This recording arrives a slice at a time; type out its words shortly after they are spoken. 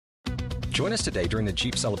Join us today during the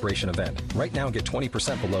Jeep Celebration event. Right now, get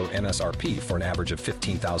 20% below MSRP for an average of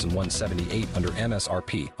 $15,178 under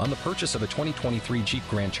MSRP on the purchase of a 2023 Jeep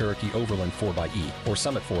Grand Cherokee Overland 4xE or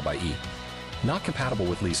Summit 4xE. Not compatible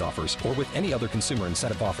with lease offers or with any other consumer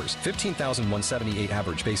incentive offers. $15,178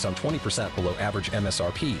 average based on 20% below average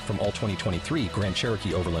MSRP from all 2023 Grand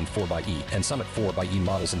Cherokee Overland 4xE and Summit 4xE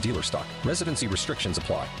models in dealer stock. Residency restrictions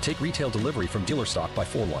apply. Take retail delivery from dealer stock by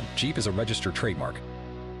 4/1. Jeep is a registered trademark.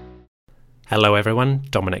 Hello everyone,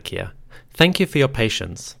 Dominic here. Thank you for your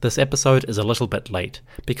patience. This episode is a little bit late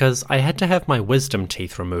because I had to have my wisdom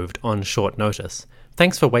teeth removed on short notice.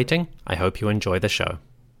 Thanks for waiting. I hope you enjoy the show.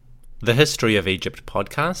 The History of Egypt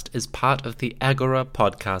podcast is part of the Agora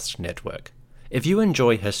podcast network. If you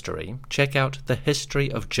enjoy history, check out the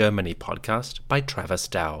History of Germany podcast by Travis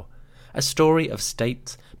Dow, a story of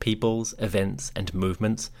states, peoples, events, and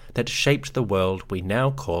movements that shaped the world we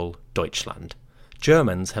now call Deutschland.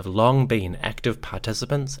 Germans have long been active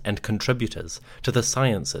participants and contributors to the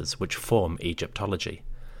sciences which form Egyptology.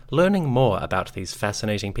 Learning more about these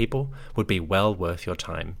fascinating people would be well worth your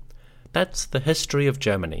time. That's The History of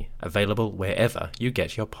Germany, available wherever you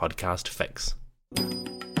get your podcast fix.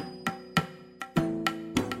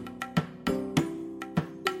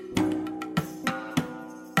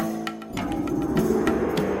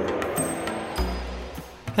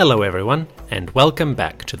 Hello everyone, and welcome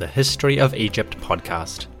back to the History of Egypt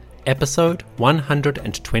podcast, episode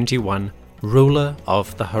 121, Ruler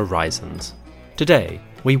of the Horizons. Today,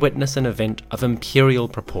 we witness an event of imperial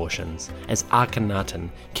proportions as Akhenaten,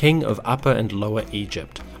 king of Upper and Lower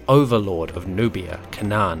Egypt, overlord of Nubia,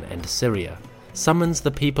 Canaan, and Syria, summons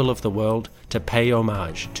the people of the world to pay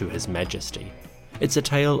homage to his majesty. It's a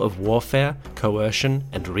tale of warfare, coercion,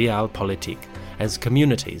 and realpolitik, as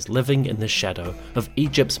communities living in the shadow of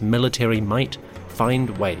Egypt's military might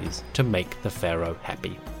find ways to make the pharaoh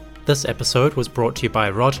happy. This episode was brought to you by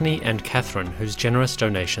Rodney and Catherine, whose generous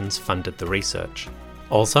donations funded the research.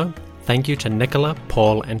 Also, thank you to Nicola,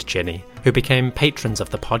 Paul, and Jenny, who became patrons of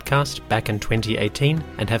the podcast back in 2018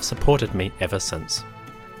 and have supported me ever since.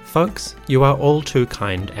 Folks, you are all too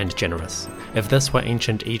kind and generous. If this were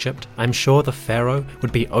ancient Egypt, I'm sure the pharaoh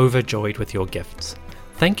would be overjoyed with your gifts.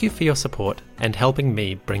 Thank you for your support and helping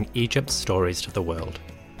me bring Egypt's stories to the world.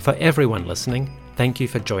 For everyone listening, thank you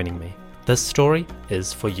for joining me. This story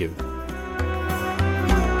is for you.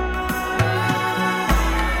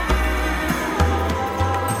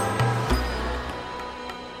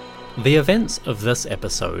 The events of this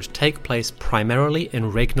episode take place primarily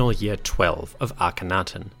in regnal year 12 of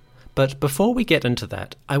Akhenaten. But before we get into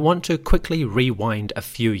that, I want to quickly rewind a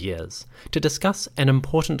few years to discuss an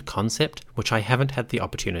important concept which I haven't had the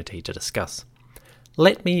opportunity to discuss.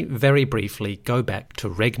 Let me very briefly go back to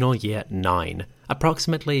regnal year 9,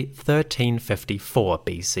 approximately 1354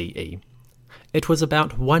 BCE. It was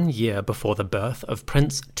about 1 year before the birth of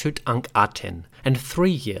Prince Tutankhaten and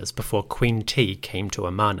 3 years before Queen T came to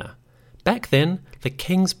Amarna. Back then, the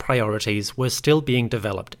king's priorities were still being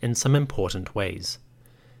developed in some important ways.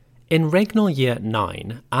 In regnal year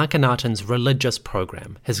 9, Akhenaten's religious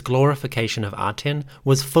program, his glorification of Aten,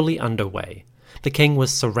 was fully underway. The king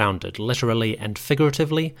was surrounded, literally and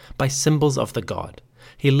figuratively, by symbols of the god.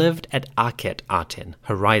 He lived at Akhet Aten,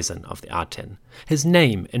 horizon of the Aten. His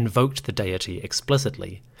name invoked the deity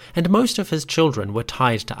explicitly, and most of his children were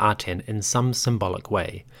tied to Aten in some symbolic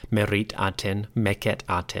way, Merit Aten, Meket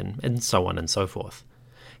Aten, and so on and so forth.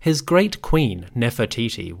 His great queen,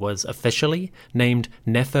 Nefertiti, was officially named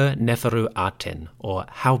Nefer Neferu Aten, or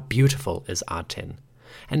How Beautiful is Aten,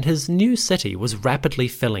 and his new city was rapidly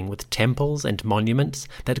filling with temples and monuments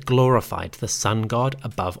that glorified the sun god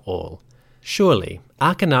above all. Surely,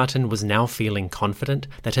 Akhenaten was now feeling confident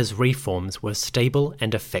that his reforms were stable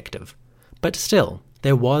and effective, but still,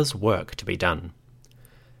 there was work to be done.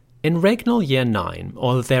 In regnal year 9,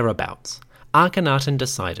 or thereabouts, Akhenaten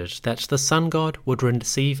decided that the sun god would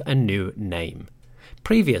receive a new name.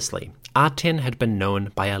 Previously, Aten had been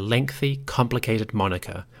known by a lengthy, complicated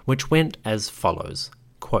moniker, which went as follows,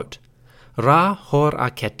 quote, Ra Hor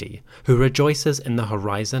Akheti, who rejoices in the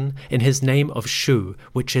horizon in his name of Shu,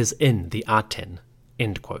 which is in the Aten.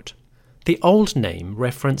 End quote. The old name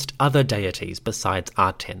referenced other deities besides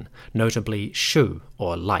Aten, notably Shu,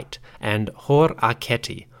 or light, and Hor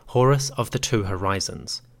Akheti, Horus of the two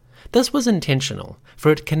horizons. This was intentional,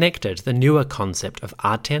 for it connected the newer concept of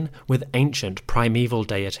Aten with ancient primeval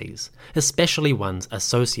deities, especially ones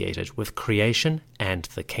associated with creation and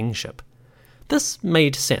the kingship. This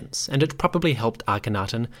made sense, and it probably helped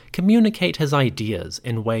Akhenaten communicate his ideas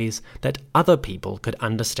in ways that other people could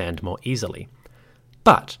understand more easily.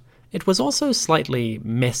 But It was also slightly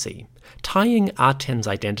messy, tying Aten's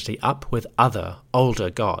identity up with other, older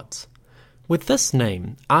gods. With this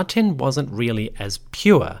name, Aten wasn't really as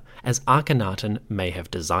pure as Akhenaten may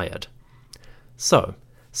have desired. So,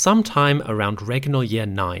 sometime around regnal year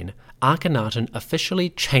 9, Akhenaten officially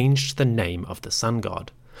changed the name of the sun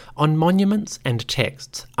god. On monuments and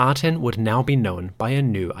texts, Aten would now be known by a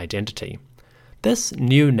new identity. This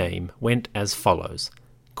new name went as follows,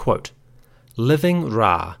 quote, "Living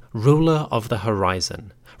Ra, ruler of the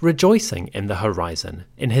horizon, rejoicing in the horizon,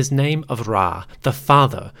 in his name of Ra, the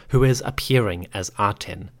Father, who is appearing as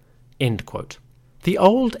Aten." End quote. The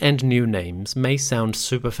old and new names may sound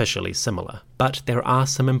superficially similar, but there are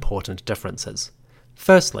some important differences.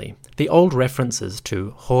 Firstly, the old references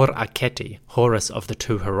to Hor Aketi, Horus of the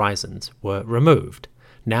two horizons, were removed.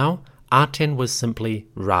 Now, Aten was simply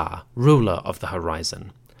Ra, ruler of the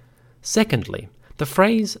horizon. Secondly, the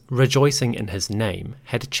phrase rejoicing in his name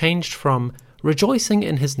had changed from rejoicing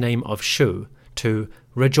in his name of Shu to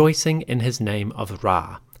rejoicing in his name of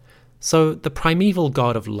Ra. So the primeval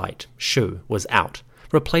god of light, Shu, was out,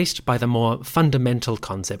 replaced by the more fundamental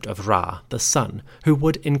concept of Ra, the sun, who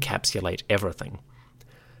would encapsulate everything.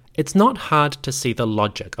 It's not hard to see the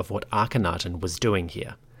logic of what Akhenaten was doing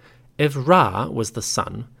here. If Ra was the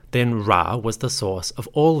sun, then Ra was the source of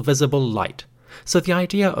all visible light, so the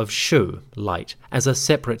idea of Shu, light, as a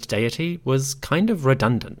separate deity was kind of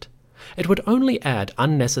redundant. It would only add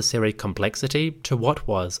unnecessary complexity to what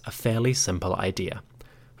was a fairly simple idea.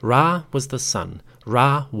 Ra was the sun,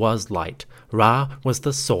 Ra was light, Ra was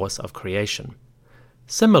the source of creation.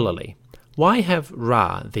 Similarly, why have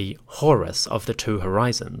Ra the Horus of the two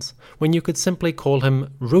horizons, when you could simply call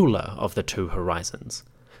him ruler of the two horizons?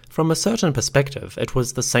 From a certain perspective, it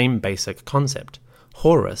was the same basic concept.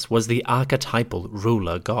 Horus was the archetypal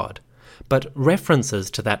ruler god, but references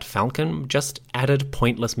to that falcon just added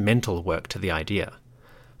pointless mental work to the idea.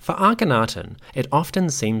 For Akhenaten, it often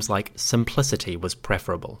seems like simplicity was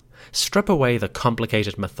preferable. Strip away the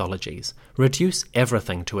complicated mythologies, reduce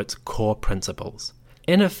everything to its core principles.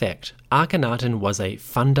 In effect, Akhenaten was a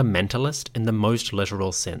fundamentalist in the most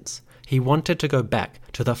literal sense. He wanted to go back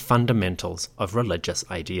to the fundamentals of religious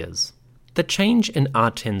ideas. The change in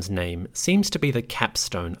Aten's name seems to be the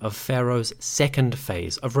capstone of Pharaoh's second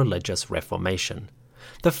phase of religious reformation.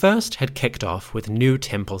 The first had kicked off with new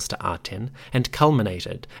temples to Aten and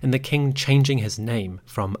culminated in the king changing his name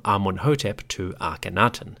from Amunhotep to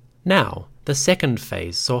Akhenaten. Now, the second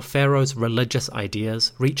phase saw Pharaoh's religious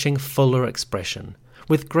ideas reaching fuller expression,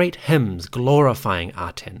 with great hymns glorifying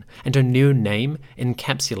Aten and a new name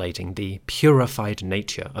encapsulating the purified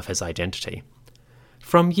nature of his identity.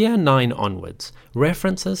 From year 9 onwards,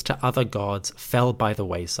 references to other gods fell by the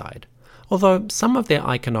wayside, although some of their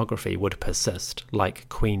iconography would persist, like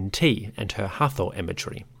Queen Ti and her Hathor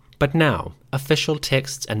imagery. But now, official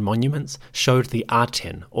texts and monuments showed the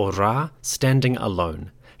Aten, or Ra, standing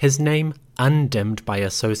alone, his name undimmed by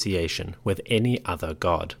association with any other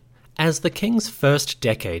god. As the king's first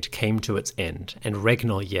decade came to its end and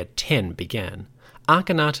regnal year 10 began,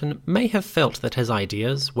 Akhenaten may have felt that his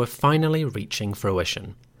ideas were finally reaching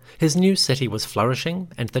fruition. His new city was flourishing,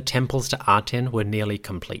 and the temples to Aten were nearly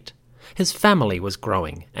complete. His family was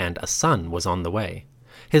growing, and a son was on the way.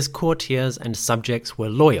 His courtiers and subjects were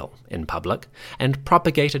loyal in public, and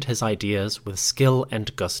propagated his ideas with skill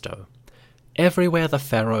and gusto. Everywhere the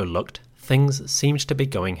pharaoh looked, things seemed to be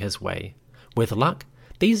going his way. With luck,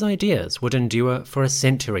 these ideas would endure for a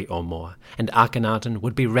century or more, and Akhenaten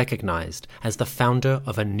would be recognized as the founder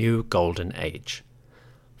of a new golden age.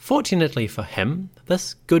 Fortunately for him,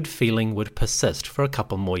 this good feeling would persist for a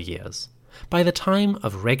couple more years. By the time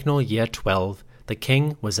of regnal year 12, the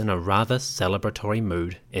king was in a rather celebratory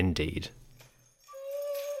mood indeed.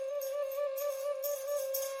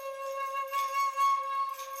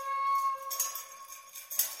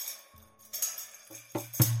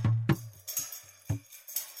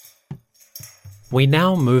 We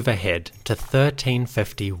now move ahead to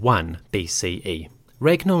 1351 BCE,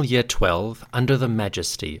 regnal year 12 under the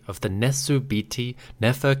majesty of the Nesubiti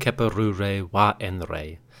Neferkeperure Wa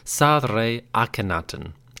Enre, Sa-Re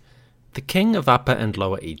Akhenaten. The king of Upper and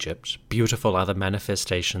Lower Egypt, beautiful are the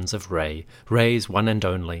manifestations of Re, Re's one and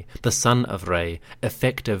only, the son of Re,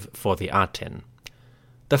 effective for the Aten.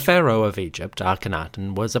 The pharaoh of Egypt,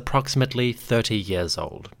 Akhenaten, was approximately 30 years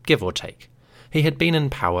old, give or take. He had been in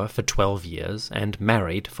power for 12 years and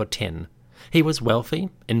married for 10. He was wealthy,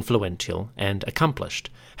 influential, and accomplished,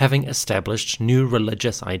 having established new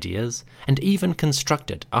religious ideas and even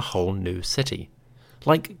constructed a whole new city.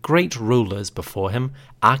 Like great rulers before him,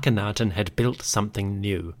 Akhenaten had built something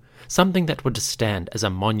new, something that would stand as a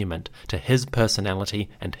monument to his personality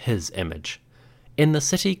and his image. In the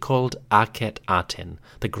city called Akhet Aten,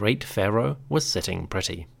 the great pharaoh was sitting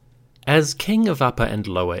pretty. As king of Upper and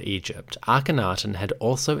Lower Egypt, Akhenaten had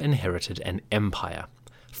also inherited an empire.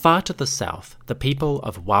 Far to the south, the people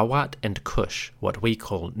of Wawat and Kush, what we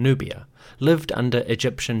call Nubia, lived under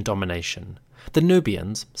Egyptian domination. The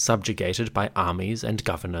Nubians, subjugated by armies and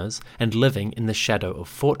governors and living in the shadow of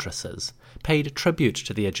fortresses, paid tribute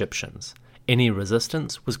to the Egyptians. Any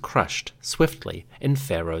resistance was crushed swiftly in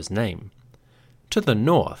Pharaoh's name. To the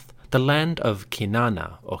north, the land of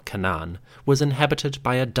Kinana, or Canaan, was inhabited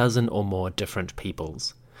by a dozen or more different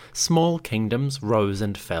peoples. Small kingdoms rose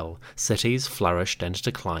and fell, cities flourished and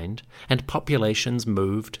declined, and populations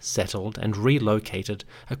moved, settled, and relocated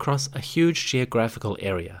across a huge geographical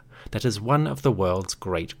area that is one of the world's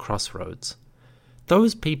great crossroads.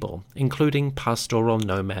 Those people, including pastoral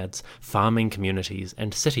nomads, farming communities,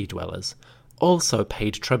 and city dwellers, also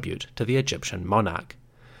paid tribute to the Egyptian monarch.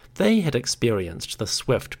 They had experienced the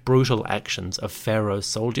swift, brutal actions of Pharaoh's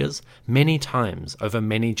soldiers many times over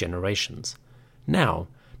many generations. Now,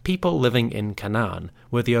 people living in Canaan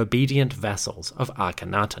were the obedient vassals of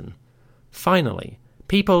Akhenaten. Finally,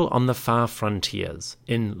 people on the far frontiers,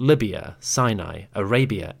 in Libya, Sinai,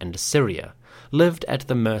 Arabia, and Syria, lived at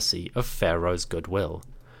the mercy of Pharaoh's goodwill.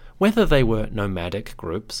 Whether they were nomadic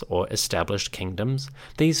groups or established kingdoms,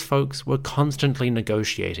 these folks were constantly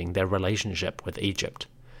negotiating their relationship with Egypt.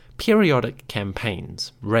 Periodic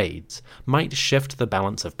campaigns, raids, might shift the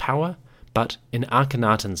balance of power, but in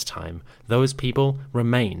Akhenaten's time, those people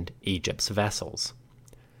remained Egypt's vassals.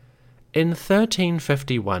 In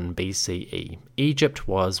 1351 BCE, Egypt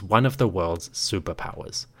was one of the world's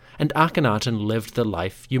superpowers, and Akhenaten lived the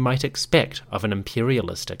life you might expect of an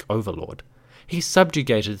imperialistic overlord. He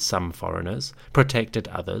subjugated some foreigners, protected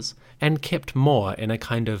others, and kept more in a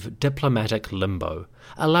kind of diplomatic limbo,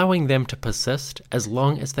 allowing them to persist as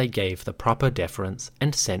long as they gave the proper deference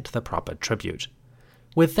and sent the proper tribute.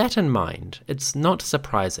 With that in mind, it's not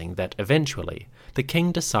surprising that eventually the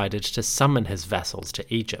king decided to summon his vassals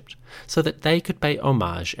to Egypt so that they could pay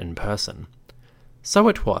homage in person. So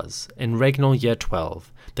it was, in regnal year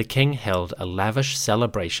 12, the king held a lavish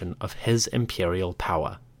celebration of his imperial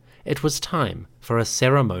power. It was time for a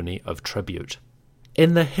ceremony of tribute.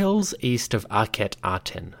 In the hills east of Akhet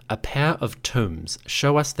Aten, a pair of tombs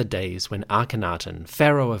show us the days when Akhenaten,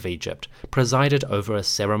 pharaoh of Egypt, presided over a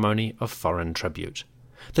ceremony of foreign tribute.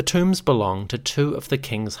 The tombs belong to two of the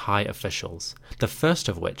king's high officials, the first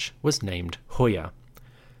of which was named Huya.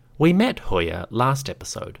 We met Huya last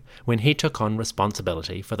episode, when he took on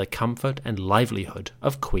responsibility for the comfort and livelihood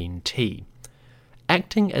of Queen Ti.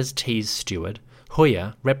 Acting as Ti's steward,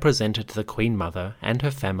 Huya represented the Queen Mother and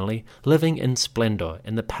her family living in splendor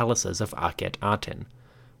in the palaces of Akhet Aten.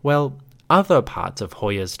 Well, other parts of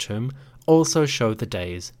Huya's tomb also show the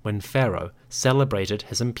days when Pharaoh celebrated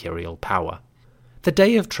his imperial power. The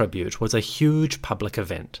Day of Tribute was a huge public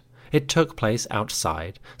event. It took place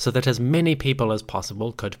outside so that as many people as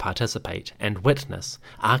possible could participate and witness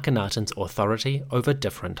Akhenaten's authority over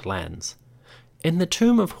different lands. In the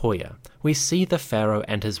tomb of Huya, we see the pharaoh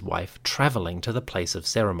and his wife traveling to the place of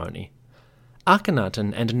ceremony.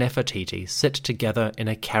 Akhenaten and Nefertiti sit together in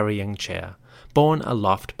a carrying chair, borne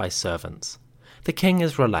aloft by servants. The king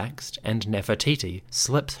is relaxed, and Nefertiti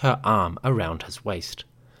slips her arm around his waist.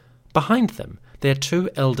 Behind them, their two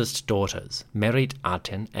eldest daughters, Merit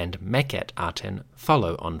Aten and Meket Aten,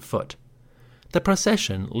 follow on foot. The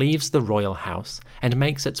procession leaves the royal house and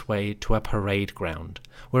makes its way to a parade ground,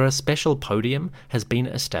 where a special podium has been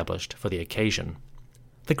established for the occasion.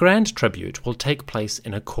 The grand tribute will take place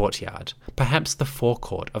in a courtyard, perhaps the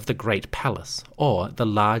forecourt of the Great Palace or the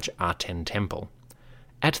large Aten temple.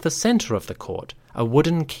 At the center of the court, a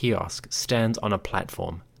wooden kiosk stands on a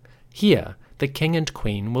platform. Here, the king and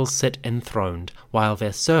queen will sit enthroned while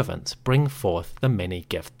their servants bring forth the many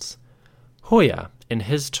gifts. Huya, in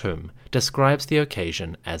his tomb, describes the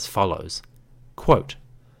occasion as follows, quote,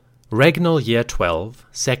 Regnal year 12,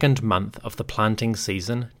 second month of the planting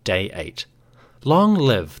season, day 8. Long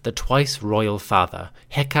live the twice royal father,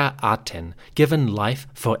 Heka Aten, given life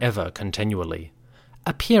forever continually.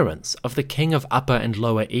 Appearance of the king of Upper and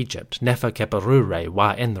Lower Egypt, Nefer-Keperure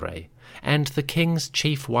wa Enre, and the king's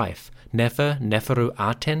chief wife, Neferu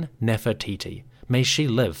Aten Nefertiti. May she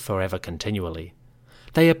live forever continually.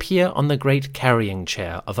 They appear on the great carrying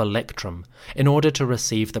chair of Electrum in order to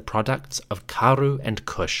receive the products of Karu and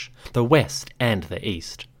Kush, the west and the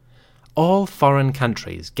east. All foreign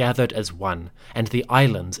countries gathered as one, and the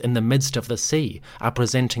islands in the midst of the sea are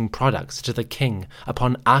presenting products to the king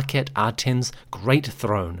upon Akhet Aten's great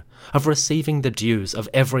throne, of receiving the dues of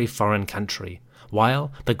every foreign country,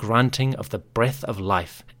 while the granting of the breath of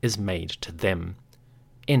life is made to them."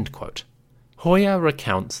 End quote. Hoya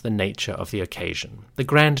recounts the nature of the occasion, the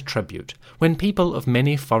grand tribute, when people of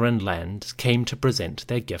many foreign lands came to present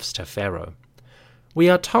their gifts to Pharaoh. We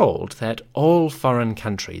are told that all foreign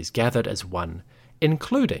countries gathered as one,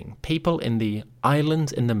 including people in the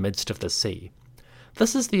islands in the midst of the sea.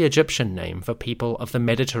 This is the Egyptian name for people of the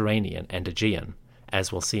Mediterranean and Aegean.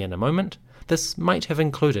 As we'll see in a moment, this might have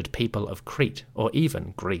included people of Crete or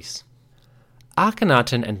even Greece.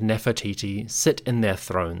 Akhenaten and Nefertiti sit in their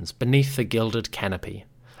thrones beneath the gilded canopy.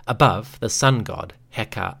 Above, the sun god,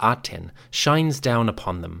 Heka Aten, shines down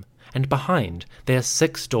upon them, and behind, their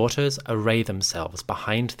 6 daughters array themselves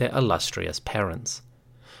behind their illustrious parents.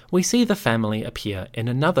 We see the family appear in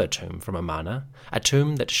another tomb from Amarna, a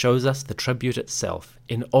tomb that shows us the tribute itself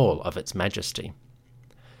in all of its majesty.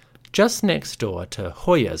 Just next door to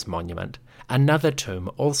Hoya's monument, another tomb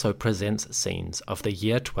also presents scenes of the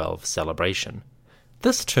Year 12 celebration.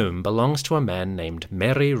 This tomb belongs to a man named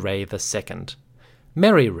Meri Ray II.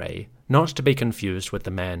 Meri Ray, not to be confused with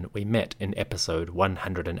the man we met in episode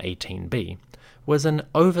 118b, was an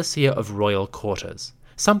overseer of royal quarters,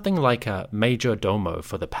 something like a major domo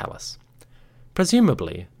for the palace.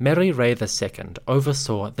 Presumably, Meri Ray II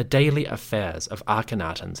oversaw the daily affairs of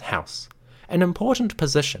Akhenaten's house, an important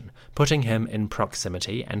position putting him in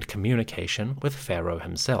proximity and communication with Pharaoh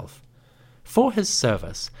himself. For his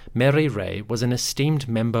service, Meri Ray was an esteemed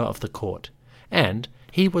member of the court, and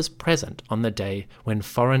he was present on the day when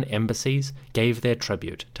foreign embassies gave their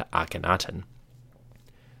tribute to Akhenaten.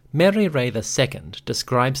 Meri Ray II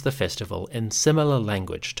describes the festival in similar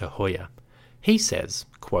language to Hoya. He says,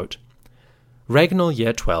 quote, "Regnal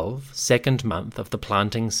year 12, 2nd month of the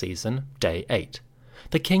planting season, day 8.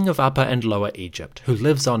 The king of Upper and Lower Egypt, who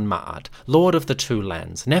lives on Ma'at, lord of the 2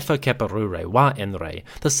 lands, Nefer-Keperure Wa Enre,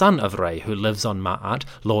 the son of Re, who lives on Ma'at,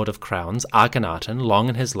 lord of crowns, Akhenaten, long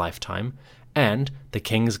in his lifetime, and the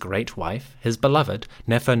king's great wife, his beloved,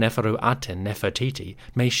 Nefer-Neferu Aten Nefertiti,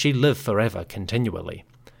 may she live forever continually.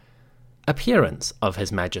 Appearance of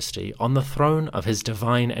His Majesty on the throne of his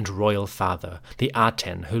divine and royal father, the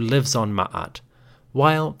Aten, who lives on Ma'at,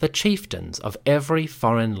 while the chieftains of every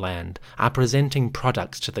foreign land are presenting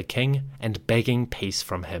products to the king and begging peace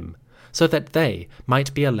from him, so that they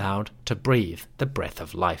might be allowed to breathe the breath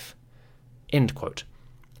of life." End quote.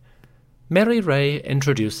 Meri Ray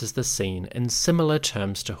introduces the scene in similar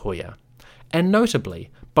terms to Hoya, and notably,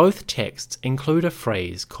 both texts include a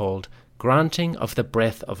phrase called "granting of the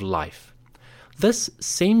breath of life." This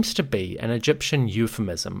seems to be an Egyptian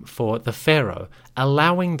euphemism for the pharaoh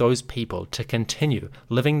allowing those people to continue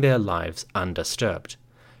living their lives undisturbed.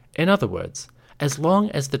 In other words, as long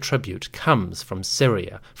as the tribute comes from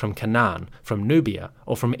Syria, from Canaan, from Nubia,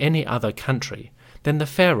 or from any other country, then the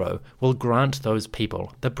pharaoh will grant those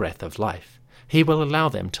people the breath of life. He will allow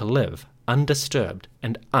them to live undisturbed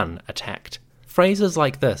and unattacked. Phrases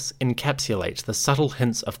like this encapsulate the subtle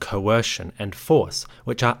hints of coercion and force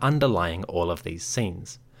which are underlying all of these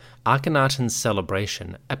scenes. Akhenaten's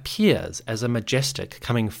celebration appears as a majestic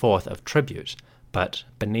coming forth of tribute, but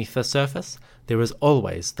beneath the surface there is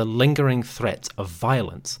always the lingering threats of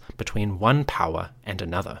violence between one power and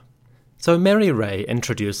another. So Meri Ray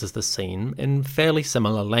introduces the scene in fairly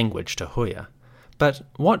similar language to Hoya, but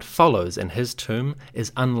what follows in his tomb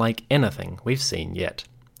is unlike anything we've seen yet.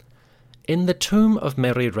 In the tomb of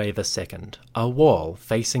Meri Ray II, a wall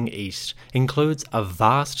facing east includes a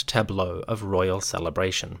vast tableau of royal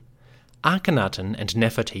celebration. Akhenaten and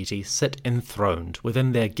Nefertiti sit enthroned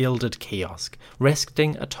within their gilded kiosk,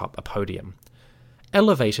 resting atop a podium.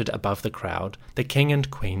 Elevated above the crowd, the king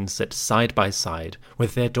and queen sit side by side,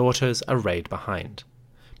 with their daughters arrayed behind.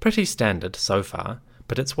 Pretty standard so far,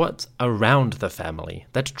 but it's what's around the family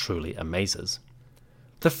that truly amazes.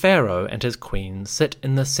 The pharaoh and his queen sit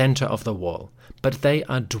in the center of the wall, but they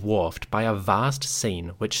are dwarfed by a vast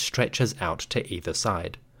scene which stretches out to either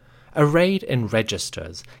side. Arrayed in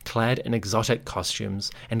registers, clad in exotic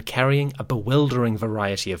costumes, and carrying a bewildering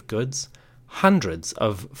variety of goods, hundreds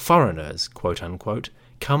of foreigners, quote-unquote,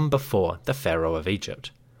 come before the Pharaoh of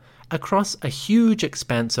Egypt. Across a huge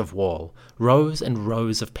expanse of wall, rows and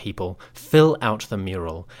rows of people fill out the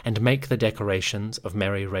mural and make the decorations of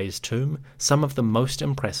Meri Ray's tomb some of the most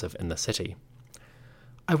impressive in the city.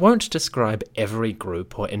 I won't describe every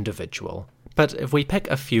group or individual, but if we pick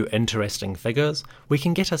a few interesting figures, we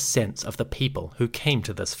can get a sense of the people who came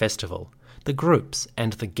to this festival, the groups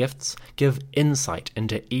and the gifts give insight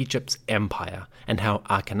into Egypt's empire and how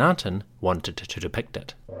Akhenaten wanted to depict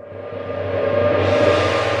it.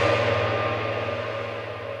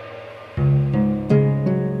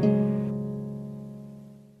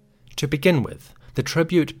 To begin with, the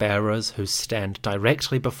tribute bearers who stand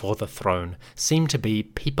directly before the throne seem to be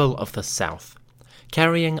people of the south,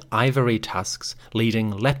 carrying ivory tusks, leading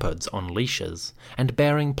leopards on leashes, and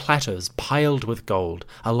bearing platters piled with gold,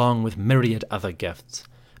 along with myriad other gifts.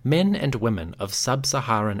 Men and women of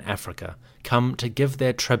sub-Saharan Africa come to give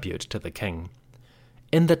their tribute to the king.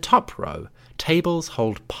 In the top row, tables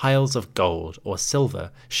hold piles of gold or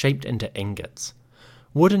silver shaped into ingots.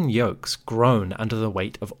 Wooden yokes groan under the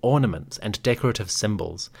weight of ornaments and decorative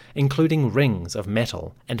symbols, including rings of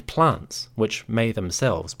metal and plants, which may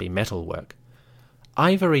themselves be metalwork.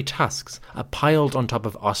 Ivory tusks are piled on top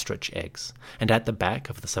of ostrich eggs, and at the back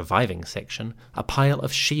of the surviving section, a pile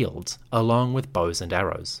of shields, along with bows and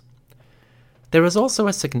arrows. There is also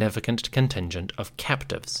a significant contingent of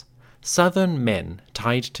captives, southern men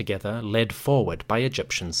tied together led forward by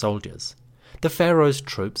Egyptian soldiers. The pharaoh's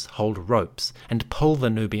troops hold ropes and pull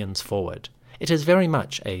the Nubians forward. It is very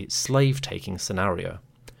much a slave-taking scenario.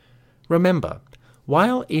 Remember,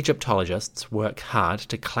 while Egyptologists work hard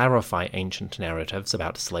to clarify ancient narratives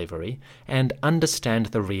about slavery and understand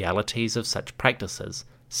the realities of such practices,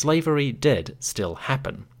 slavery did still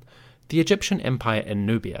happen. The Egyptian empire in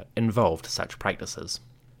Nubia involved such practices.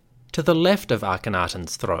 To the left of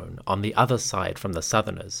Akhenaten's throne, on the other side from the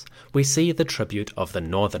southerners, we see the tribute of the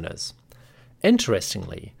northerners.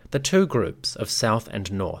 Interestingly, the two groups of south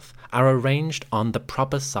and north are arranged on the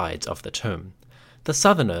proper sides of the tomb. The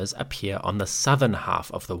southerners appear on the southern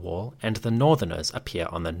half of the wall, and the northerners appear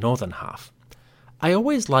on the northern half. I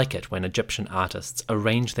always like it when Egyptian artists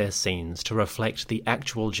arrange their scenes to reflect the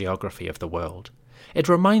actual geography of the world. It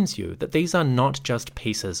reminds you that these are not just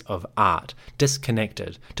pieces of art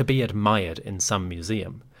disconnected to be admired in some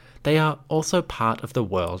museum. They are also part of the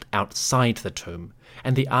world outside the tomb,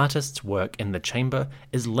 and the artist's work in the chamber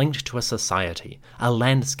is linked to a society, a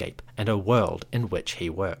landscape, and a world in which he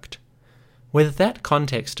worked. With that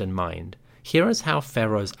context in mind, here is how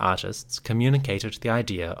Pharaoh's artists communicated the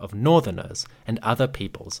idea of northerners and other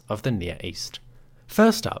peoples of the Near East.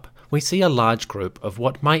 First up, we see a large group of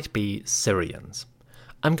what might be Syrians.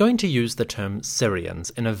 I'm going to use the term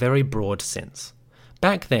Syrians in a very broad sense.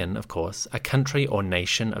 Back then, of course, a country or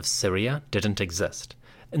nation of Syria didn't exist.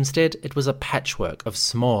 Instead, it was a patchwork of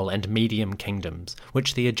small and medium kingdoms,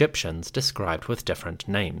 which the Egyptians described with different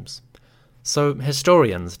names. So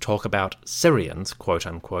historians talk about Syrians,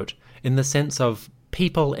 quote-unquote, in the sense of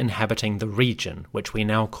people inhabiting the region which we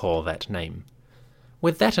now call that name.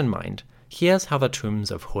 With that in mind, here's how the tombs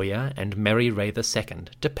of Huya and Meri Ray II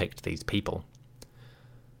depict these people.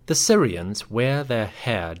 The Syrians wear their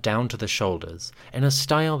hair down to the shoulders in a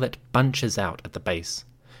style that bunches out at the base.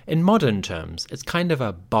 In modern terms, it's kind of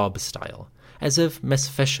a bob style, as if Miss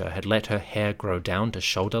Fisher had let her hair grow down to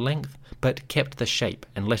shoulder length, but kept the shape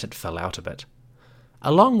and let it fill out a bit.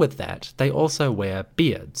 Along with that, they also wear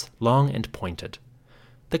beards, long and pointed.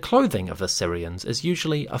 The clothing of the Syrians is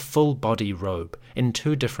usually a full-body robe in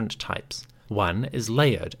two different types. One is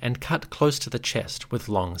layered and cut close to the chest with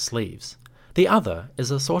long sleeves. The other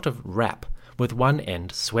is a sort of wrap, with one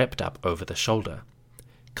end swept up over the shoulder.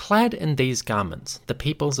 Clad in these garments, the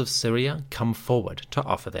peoples of Syria come forward to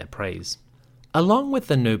offer their praise. Along with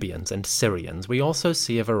the Nubians and Syrians, we also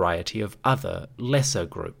see a variety of other, lesser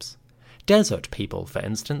groups. Desert people, for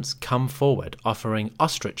instance, come forward offering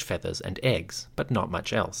ostrich feathers and eggs, but not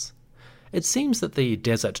much else. It seems that the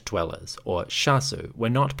desert dwellers, or Shasu, were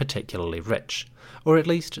not particularly rich, or at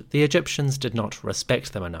least the Egyptians did not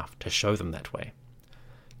respect them enough to show them that way.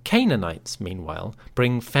 Canaanites, meanwhile,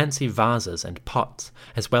 bring fancy vases and pots,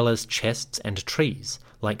 as well as chests and trees,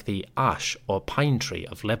 like the ash or pine tree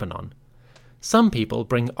of Lebanon. Some people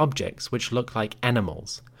bring objects which look like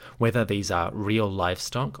animals, whether these are real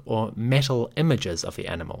livestock or metal images of the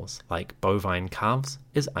animals, like bovine calves,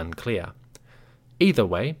 is unclear. Either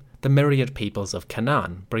way, the myriad peoples of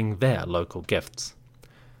Canaan bring their local gifts.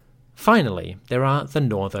 Finally, there are the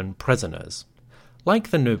northern prisoners.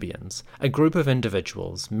 Like the Nubians, a group of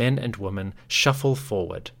individuals, men and women, shuffle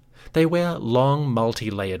forward. They wear long,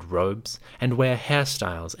 multi-layered robes and wear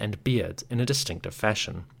hairstyles and beards in a distinctive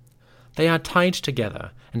fashion. They are tied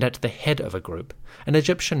together, and at the head of a group, an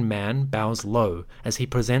Egyptian man bows low as he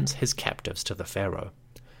presents his captives to the pharaoh.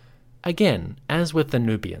 Again, as with the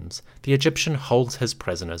Nubians, the Egyptian holds his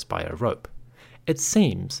prisoners by a rope. It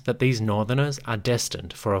seems that these northerners are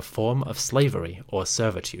destined for a form of slavery or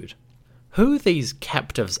servitude. Who these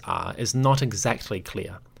captives are is not exactly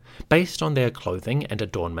clear, Based on their clothing and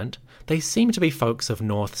adornment, they seem to be folks of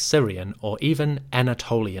North Syrian or even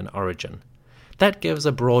Anatolian origin. That gives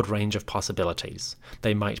a broad range of possibilities.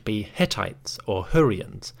 They might be Hittites or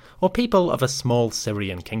Hurrians, or people of a small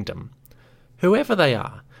Syrian kingdom. Whoever they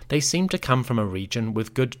are, they seem to come from a region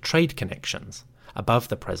with good trade connections. Above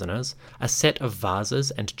the prisoners, a set of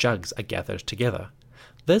vases and jugs are gathered together.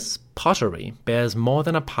 This pottery bears more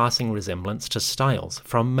than a passing resemblance to styles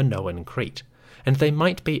from Minoan Crete, and they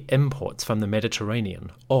might be imports from the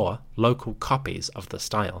Mediterranean or local copies of the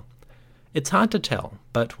style. It's hard to tell,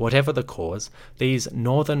 but whatever the cause, these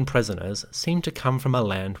northern prisoners seem to come from a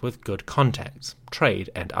land with good contacts, trade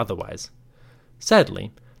and otherwise.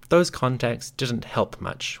 Sadly, those contacts didn't help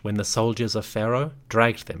much when the soldiers of Pharaoh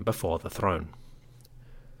dragged them before the throne.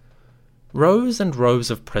 Rows and rows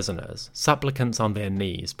of prisoners, supplicants on their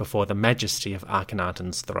knees before the majesty of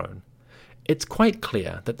Akhenaten's throne. It's quite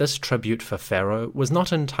clear that this tribute for Pharaoh was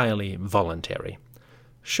not entirely voluntary.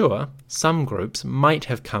 Sure, some groups might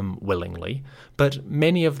have come willingly, but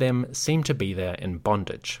many of them seem to be there in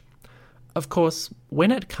bondage. Of course,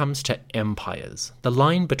 when it comes to empires, the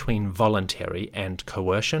line between voluntary and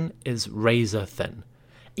coercion is razor thin.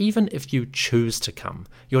 Even if you choose to come,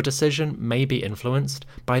 your decision may be influenced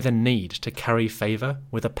by the need to curry favor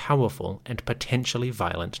with a powerful and potentially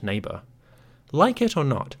violent neighbor. Like it or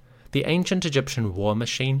not, the ancient Egyptian war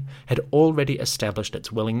machine had already established its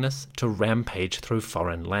willingness to rampage through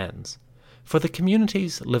foreign lands. For the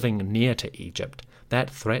communities living near to Egypt, that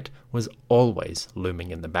threat was always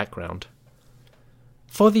looming in the background.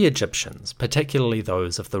 For the Egyptians, particularly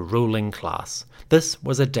those of the ruling class, this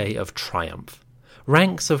was a day of triumph.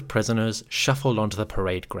 Ranks of prisoners shuffled onto the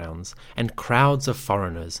parade grounds, and crowds of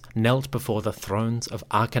foreigners knelt before the thrones of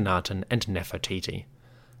Akhenaten and Nefertiti.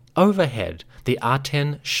 Overhead, the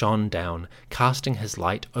Aten shone down, casting his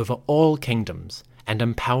light over all kingdoms, and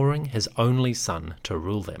empowering his only son to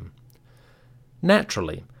rule them.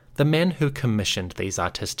 Naturally, the men who commissioned these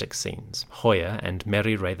artistic scenes, Hoya and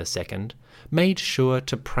Merirre II, made sure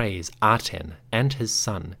to praise Aten and his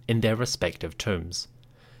son in their respective tombs.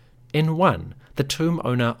 In one, the tomb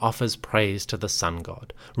owner offers praise to the sun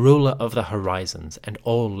god, ruler of the horizons and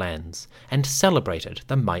all lands, and celebrated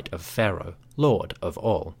the might of Pharaoh, lord of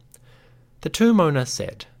all. The tomb owner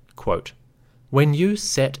said, quote, "When you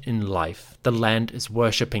set in life, the land is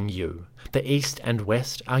worshipping you. The east and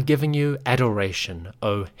west are giving you adoration,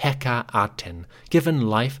 O Heka Aten, given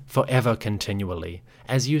life forever continually,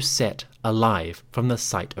 as you set alive from the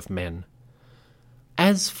sight of men.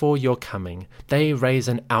 As for your coming, they raise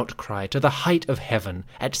an outcry to the height of heaven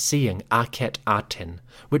at seeing Akhet Aten,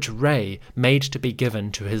 which Re made to be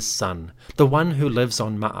given to his son, the one who lives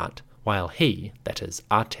on Ma'at, while he, that is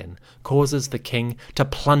Aten, causes the king to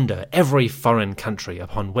plunder every foreign country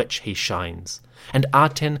upon which he shines. And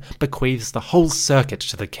Aten bequeaths the whole circuit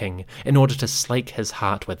to the king in order to slake his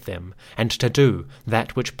heart with them, and to do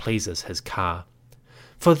that which pleases his Ka.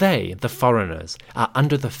 For they, the foreigners, are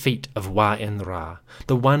under the feet of Wa-en-Ra,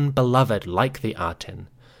 the one beloved like the Aten,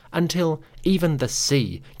 until even the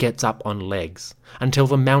sea gets up on legs, until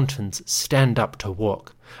the mountains stand up to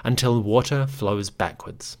walk, until water flows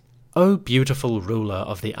backwards. O beautiful ruler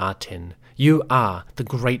of the Aten, you are the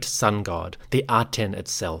great sun god, the Aten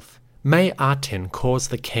itself. May Aten cause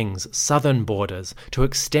the king's southern borders to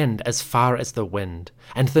extend as far as the wind,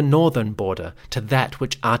 and the northern border to that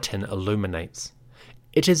which Aten illuminates.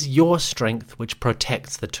 It is your strength which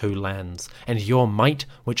protects the two lands, and your might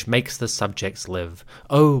which makes the subjects live,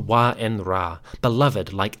 O Wa-en-Ra,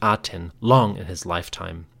 beloved like Aten, long in his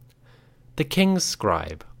lifetime." The king's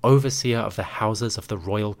scribe, overseer of the houses of the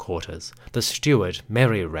royal quarters, the steward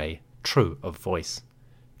Merirre, true of voice.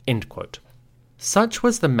 End quote. Such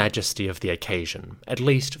was the majesty of the occasion, at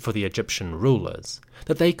least for the Egyptian rulers,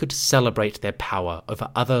 that they could celebrate their power over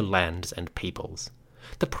other lands and peoples.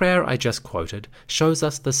 The prayer I just quoted shows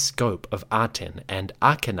us the scope of Aten and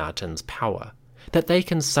Akhenaten's power, that they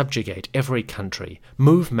can subjugate every country,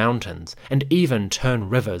 move mountains, and even turn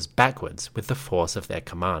rivers backwards with the force of their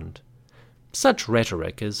command. Such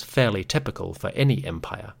rhetoric is fairly typical for any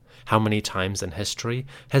empire. How many times in history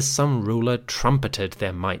has some ruler trumpeted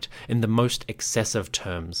their might in the most excessive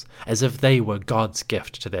terms, as if they were God's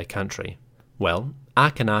gift to their country? Well,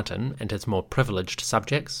 Akhenaten and his more privileged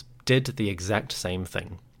subjects did the exact same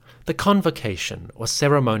thing. The convocation or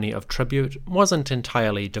ceremony of tribute wasn't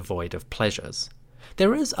entirely devoid of pleasures.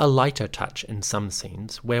 There is a lighter touch in some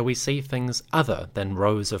scenes where we see things other than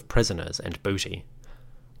rows of prisoners and booty.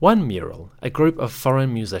 One mural, a group of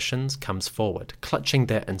foreign musicians comes forward, clutching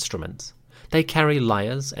their instruments. They carry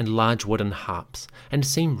lyres and large wooden harps, and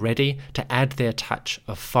seem ready to add their touch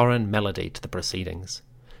of foreign melody to the proceedings.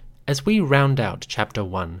 As we round out Chapter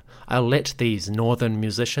 1, I'll let these northern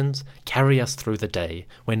musicians carry us through the day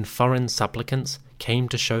when foreign supplicants came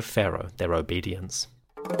to show Pharaoh their obedience.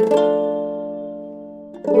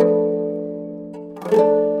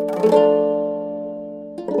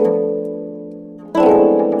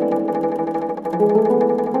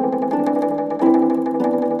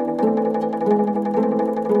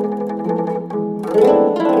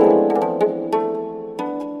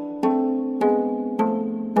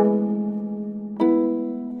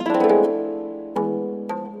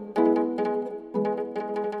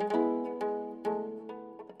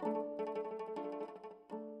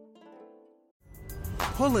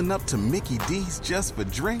 Pulling up to Mickey D's just for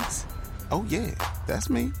drinks? Oh yeah, that's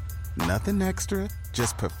me. Nothing extra,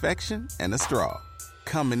 just perfection and a straw.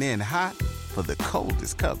 Coming in hot for the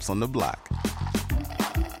coldest cups on the block.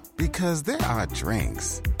 Because there are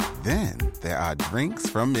drinks. Then there are drinks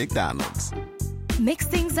from McDonald's. Mix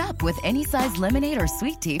things up with any size lemonade or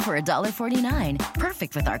sweet tea for $1.49.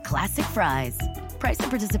 Perfect with our classic fries. Price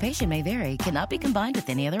and participation may vary. Cannot be combined with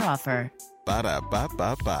any other offer.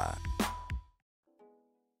 Ba-da-ba-ba-ba.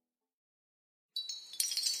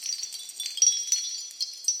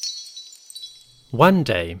 One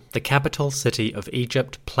day, the capital city of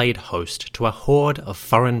Egypt played host to a horde of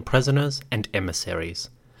foreign prisoners and emissaries.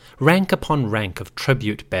 Rank upon rank of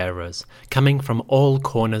tribute bearers, coming from all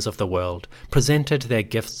corners of the world, presented their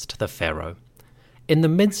gifts to the pharaoh. In the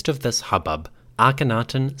midst of this hubbub,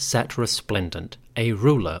 Akhenaten sat resplendent, a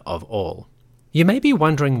ruler of all. You may be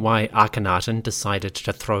wondering why Akhenaten decided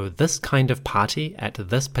to throw this kind of party at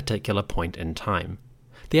this particular point in time.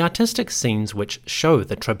 The artistic scenes which show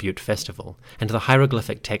the tribute festival and the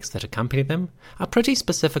hieroglyphic texts that accompany them are pretty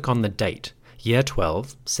specific on the date, year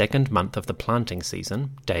 12, second month of the planting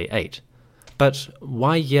season, day 8. But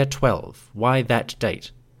why year 12? Why that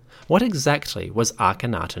date? What exactly was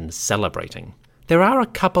Akhenaten celebrating? There are a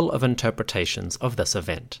couple of interpretations of this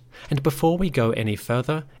event, and before we go any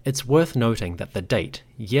further, it's worth noting that the date,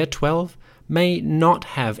 year 12, may not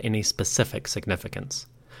have any specific significance.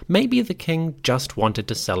 Maybe the king just wanted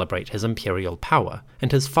to celebrate his imperial power,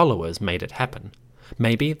 and his followers made it happen.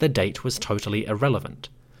 Maybe the date was totally irrelevant.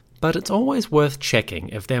 But it's always worth checking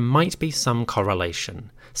if there might be some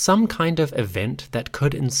correlation, some kind of event that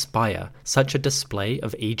could inspire such a display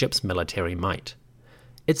of Egypt's military might.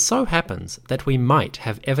 It so happens that we might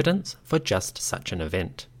have evidence for just such an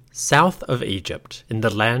event. South of Egypt, in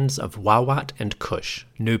the lands of Wawat and Kush,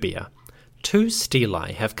 Nubia, two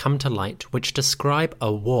stelae have come to light which describe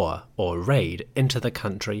a war or raid into the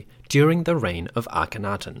country during the reign of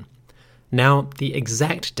Akhenaten. Now, the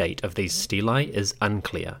exact date of these stelae is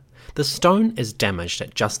unclear. The stone is damaged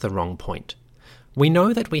at just the wrong point. We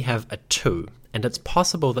know that we have a 2, and it's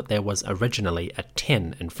possible that there was originally a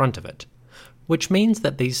 10 in front of it, which means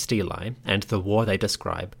that these stelae, and the war they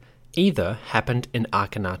describe, either happened in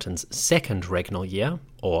Akhenaten's second regnal year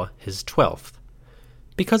or his 12th.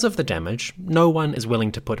 Because of the damage, no one is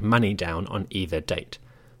willing to put money down on either date.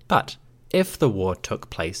 But if the war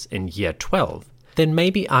took place in year 12, then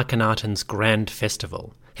maybe Akhenaten's grand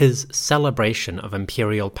festival, his celebration of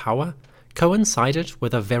imperial power, coincided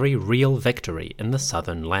with a very real victory in the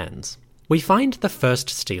southern lands. We find the first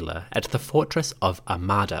stela at the fortress of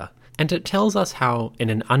Amada, and it tells us how, in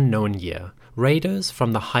an unknown year, raiders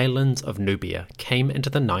from the highlands of Nubia came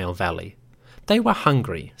into the Nile Valley. They were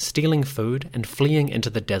hungry, stealing food and fleeing into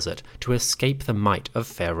the desert to escape the might of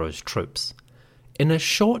Pharaoh's troops. In a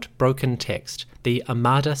short, broken text, the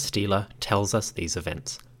Amada stela tells us these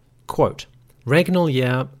events. Quote, Regnal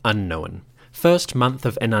year unknown, first month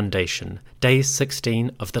of inundation, day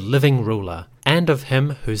 16 of the living ruler, and of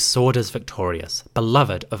him whose sword is victorious,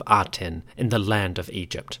 beloved of Aten in the land of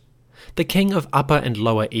Egypt. The king of Upper and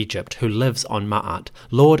Lower Egypt, who lives on Ma'at,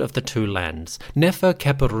 lord of the two lands,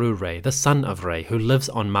 Nefer-Keperu-Re, the son of Re, who lives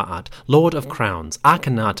on Ma'at, lord of crowns,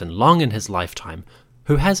 Akhenaten, long in his lifetime,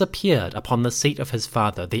 who has appeared upon the seat of his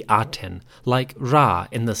father, the Aten, like Ra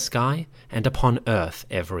in the sky, and upon earth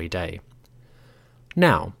every day.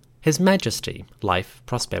 Now, his majesty, life,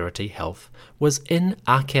 prosperity, health, was in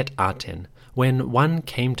Akhet-Aten, when one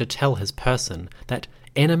came to tell his person that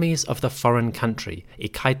enemies of the foreign country,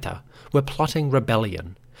 Ikaita, were plotting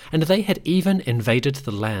rebellion, and they had even invaded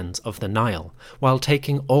the lands of the Nile, while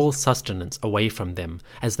taking all sustenance away from them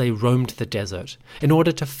as they roamed the desert, in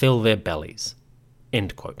order to fill their bellies.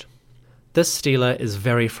 End quote. This stela is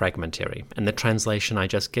very fragmentary, and the translation I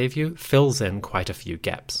just gave you fills in quite a few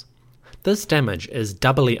gaps. This damage is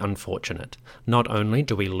doubly unfortunate. Not only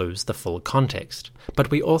do we lose the full context,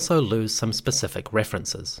 but we also lose some specific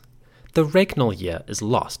references. The regnal year is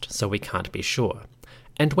lost, so we can't be sure.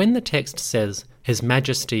 And when the text says His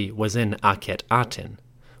Majesty was in Akhet Aten,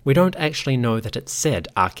 we don't actually know that it said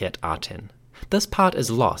Akhet Aten. This part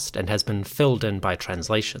is lost and has been filled in by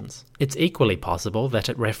translations. It's equally possible that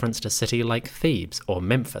it referenced a city like Thebes or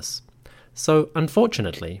Memphis. So,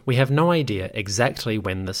 unfortunately, we have no idea exactly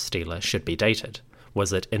when this stela should be dated.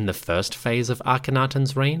 Was it in the first phase of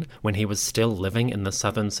Akhenaten's reign, when he was still living in the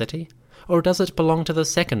southern city? Or does it belong to the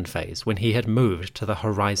second phase, when he had moved to the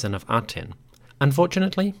horizon of Aten?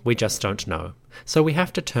 Unfortunately, we just don't know, so we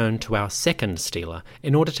have to turn to our second stela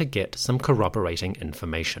in order to get some corroborating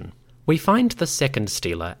information. We find the second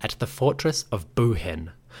stela at the fortress of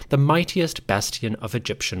Buhen, the mightiest bastion of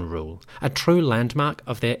Egyptian rule, a true landmark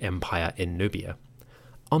of their empire in Nubia.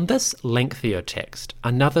 On this lengthier text,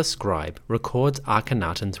 another scribe records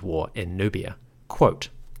Akhenaten's war in Nubia. Quote,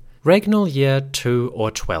 Regnal year 2 or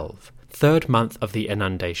 12, third month of the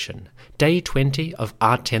inundation, day 20 of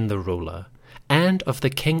Aten the ruler, and of the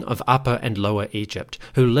king of Upper and Lower Egypt,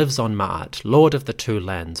 who lives on Ma'at, lord of the two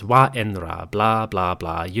lands, Wa-Enra, blah blah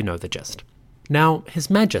blah, you know the gist. Now, His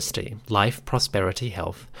Majesty, life, prosperity,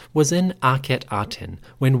 health, was in Akhet Aten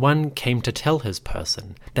when one came to tell his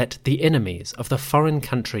person that the enemies of the foreign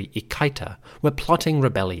country Ikaita were plotting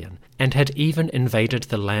rebellion and had even invaded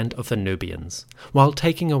the land of the Nubians, while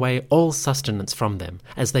taking away all sustenance from them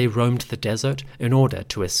as they roamed the desert in order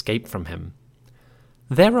to escape from him.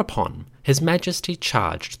 Thereupon, His Majesty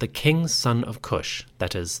charged the king's son of Kush,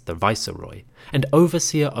 that is, the viceroy, and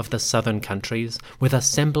overseer of the southern countries, with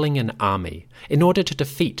assembling an army, in order to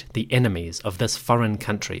defeat the enemies of this foreign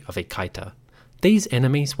country of Ikaita. These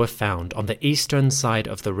enemies were found on the eastern side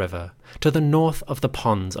of the river, to the north of the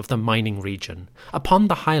ponds of the mining region, upon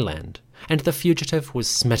the highland, and the fugitive was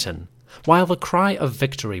smitten. While the cry of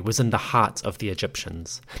victory was in the hearts of the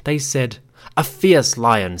Egyptians, they said, A fierce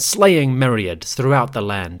lion slaying myriads throughout the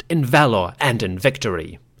land, in valour and in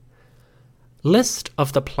victory. List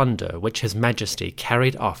of the plunder which His Majesty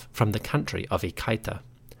carried off from the country of Ikaita.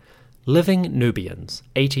 Living Nubians,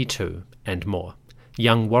 82, and more.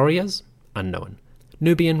 Young warriors, unknown.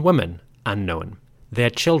 Nubian women, unknown. Their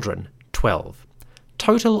children, 12.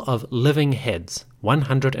 Total of living heads,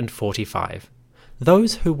 145.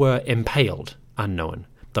 Those who were impaled, unknown.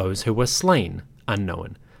 Those who were slain,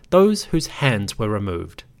 unknown. Those whose hands were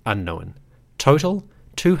removed, unknown. Total,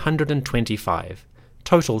 225.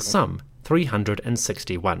 Total sum,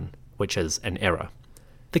 361, which is an error.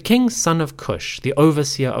 The king's son of Kush, the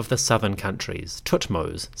overseer of the southern countries,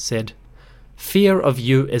 Tutmos, said, Fear of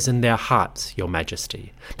you is in their hearts, your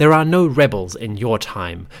majesty. There are no rebels in your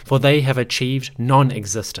time, for they have achieved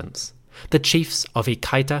non-existence. The chiefs of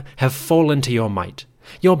Ikaita have fallen to your might.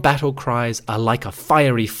 Your battle cries are like a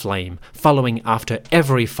fiery flame following after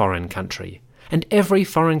every foreign country, and every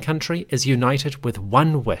foreign country is united with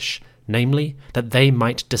one wish, namely, that they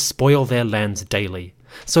might despoil their lands daily,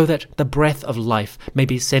 so that the breath of life may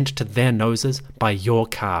be sent to their noses by your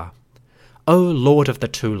Ka. O Lord of the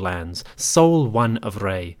two lands, sole one of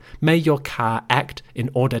Re, may your Ka act in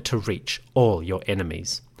order to reach all your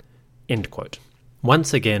enemies. End quote.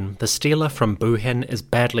 Once again, the stela from Buhen is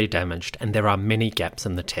badly damaged and there are many gaps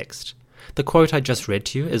in the text. The quote I just read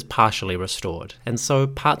to you is partially restored, and so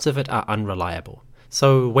parts of it are unreliable.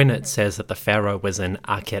 So when it says that the pharaoh was in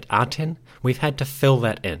Akhet Aten, we've had to fill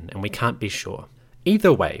that in and we can't be sure.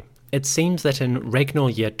 Either way, it seems that in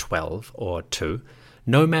regnal year 12, or 2,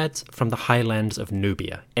 nomads from the highlands of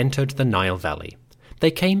Nubia entered the Nile Valley.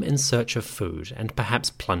 They came in search of food and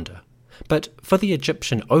perhaps plunder. But for the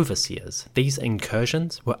Egyptian overseers, these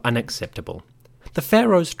incursions were unacceptable. The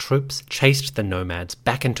pharaoh's troops chased the nomads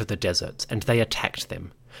back into the deserts and they attacked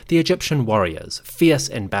them. The Egyptian warriors, fierce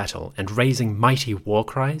in battle and raising mighty war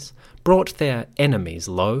cries, brought their enemies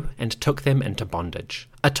low and took them into bondage.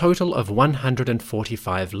 A total of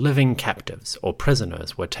 145 living captives or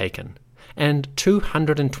prisoners were taken, and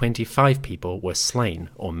 225 people were slain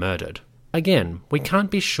or murdered. Again, we can't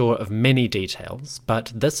be sure of many details,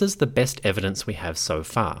 but this is the best evidence we have so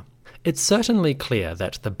far. It's certainly clear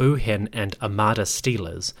that the Buhen and Amada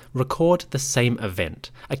stelas record the same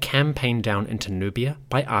event, a campaign down into Nubia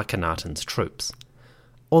by Akhenaten's troops.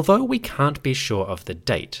 Although we can't be sure of the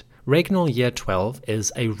date, regnal year 12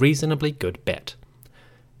 is a reasonably good bet.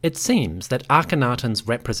 It seems that Akhenaten's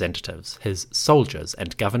representatives, his soldiers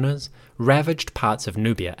and governors, ravaged parts of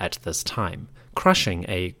Nubia at this time, crushing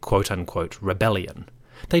a quote-unquote rebellion.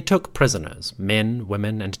 They took prisoners, men,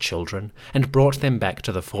 women, and children, and brought them back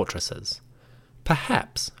to the fortresses.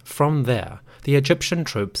 Perhaps, from there, the Egyptian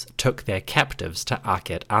troops took their captives to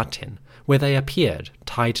Akhet Aten, where they appeared,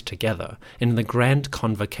 tied together, in the grand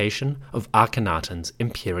convocation of Akhenaten's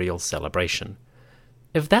imperial celebration.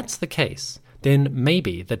 If that's the case, then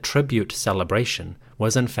maybe the tribute celebration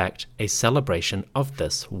was in fact a celebration of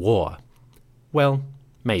this war. Well,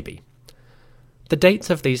 maybe. The dates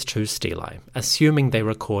of these two stelae, assuming they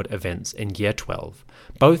record events in year 12,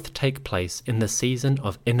 both take place in the season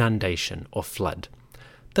of inundation or flood.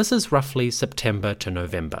 This is roughly September to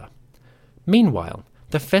November. Meanwhile,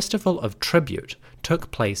 the festival of tribute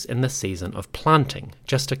took place in the season of planting,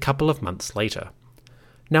 just a couple of months later.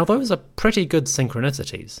 Now those are pretty good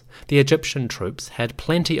synchronicities. The Egyptian troops had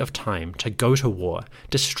plenty of time to go to war,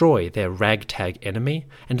 destroy their ragtag enemy,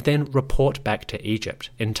 and then report back to Egypt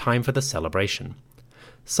in time for the celebration.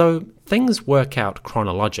 So things work out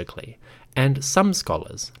chronologically, and some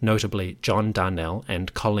scholars, notably John Darnell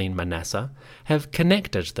and Colleen Manasseh, have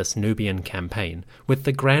connected this Nubian campaign with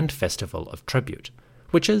the grand festival of tribute,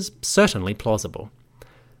 which is certainly plausible.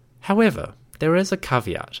 However, there is a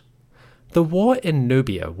caveat. The war in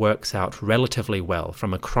Nubia works out relatively well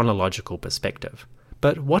from a chronological perspective,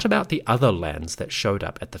 but what about the other lands that showed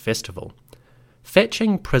up at the festival?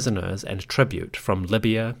 Fetching prisoners and tribute from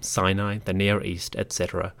Libya, Sinai, the Near East,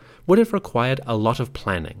 etc. would have required a lot of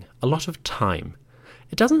planning, a lot of time.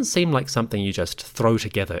 It doesn't seem like something you just throw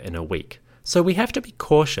together in a week, so we have to be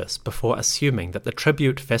cautious before assuming that the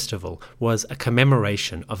tribute festival was a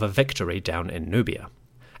commemoration of a victory down in Nubia.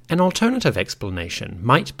 An alternative explanation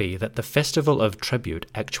might be that the festival of tribute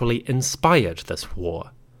actually inspired this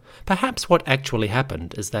war. Perhaps what actually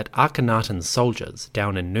happened is that Akhenaten's soldiers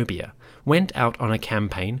down in Nubia went out on a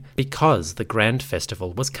campaign because the grand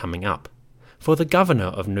festival was coming up. For the governor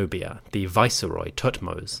of Nubia, the viceroy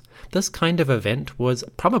Thutmose, this kind of event was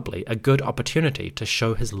probably a good opportunity to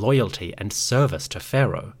show his loyalty and service to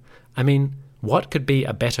Pharaoh. I mean, what could be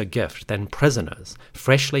a better gift than prisoners,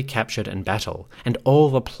 freshly captured in battle, and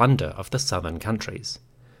all the plunder of the southern countries?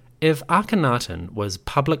 If Akhenaten was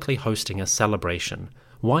publicly hosting a celebration,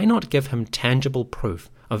 why not give him tangible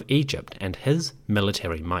proof of Egypt and his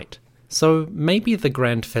military might? So maybe the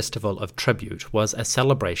grand festival of tribute was a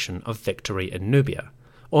celebration of victory in Nubia,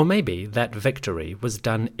 or maybe that victory was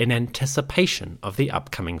done in anticipation of the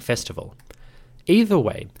upcoming festival. Either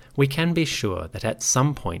way, we can be sure that at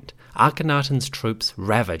some point Akhenaten's troops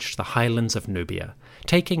ravaged the highlands of Nubia,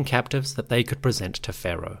 taking captives that they could present to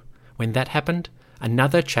Pharaoh. When that happened,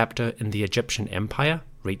 another chapter in the Egyptian empire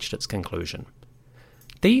reached its conclusion.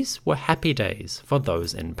 These were happy days for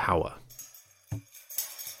those in power.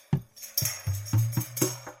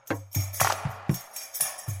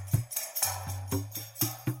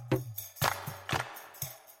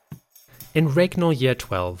 In regnal year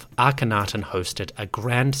 12, Akhenaten hosted a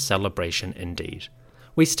grand celebration indeed.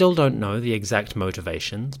 We still don't know the exact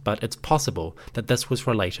motivations, but it's possible that this was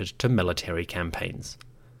related to military campaigns.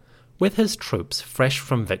 With his troops fresh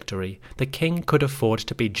from victory, the king could afford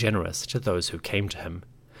to be generous to those who came to him.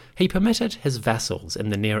 He permitted his vassals in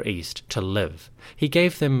the Near East to live. He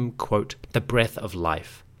gave them, quote, the breath of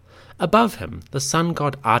life. Above him, the sun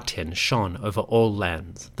god Aten shone over all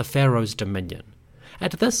lands, the pharaoh's dominion.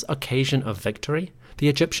 At this occasion of victory, the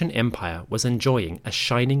Egyptian empire was enjoying a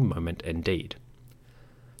shining moment indeed.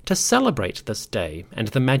 To celebrate this day and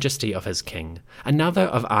the majesty of his king, another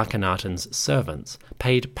of Akhenaten's servants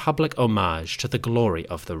paid public homage to the glory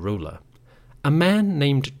of the ruler. A man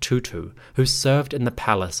named Tutu, who served in the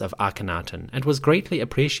palace of Akhenaten and was greatly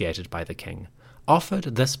appreciated by the king,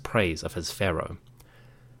 offered this praise of his pharaoh.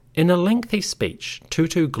 In a lengthy speech,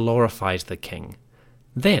 Tutu glorified the king.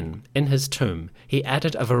 Then, in his tomb, he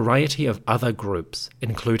added a variety of other groups,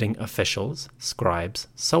 including officials, scribes,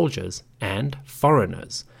 soldiers, and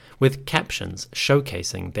foreigners, with captions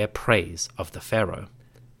showcasing their praise of the pharaoh.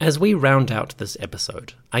 As we round out this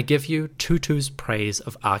episode, I give you Tutu's praise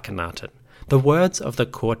of Akhenaten, the words of the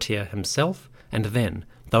courtier himself, and then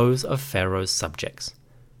those of Pharaoh's subjects.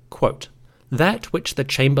 Quote, that which the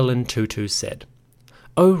chamberlain Tutu said,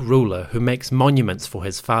 O ruler who makes monuments for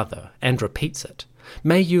his father, and repeats it,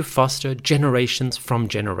 may you foster generations from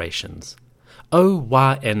generations. O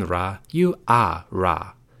Wa-en-Ra, you are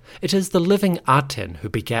Ra. It is the living Aten who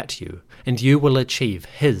begat you, and you will achieve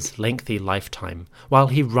his lengthy lifetime, while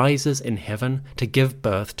he rises in heaven to give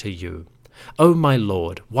birth to you. O my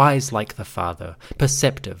lord, wise like the Father,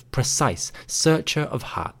 perceptive, precise, searcher of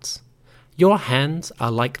hearts. Your hands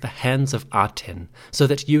are like the hands of Aten, so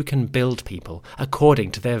that you can build people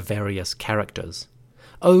according to their various characters.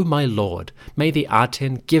 O my lord, may the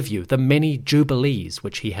Aten give you the many jubilees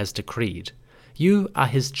which he has decreed. You are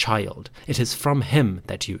his child, it is from him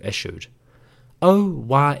that you issued. O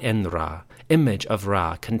Wa-en-Ra, image of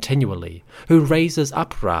Ra continually, who raises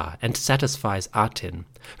up Ra and satisfies Aten,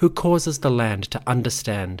 who causes the land to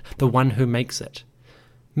understand the one who makes it.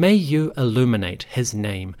 May you illuminate his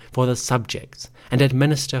name for the subjects, and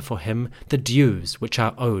administer for him the dues which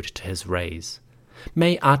are owed to his rays.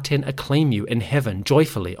 May Aten acclaim you in heaven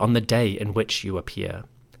joyfully on the day in which you appear.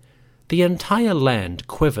 The entire land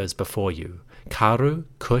quivers before you. Karu,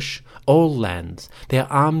 Kush, all lands, their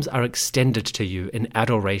arms are extended to you in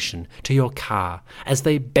adoration, to your Ka, as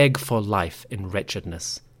they beg for life in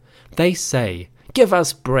wretchedness. They say, "Give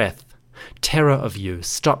us breath!" Terror of you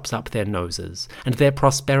stops up their noses, and their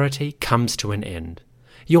prosperity comes to an end.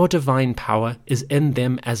 Your divine power is in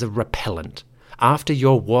them as a repellent, after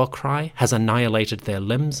your war cry has annihilated their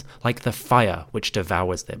limbs like the fire which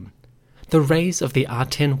devours them. The rays of the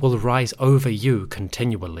Aten will rise over you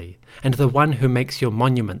continually, and the one who makes your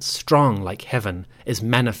monuments strong like heaven is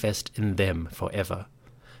manifest in them forever.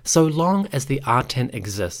 So long as the Aten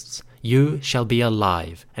exists, you shall be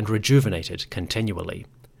alive and rejuvenated continually.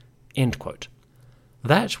 End quote.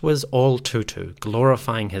 That was all Tutu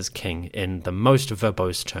glorifying his king in the most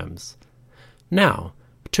verbose terms. Now,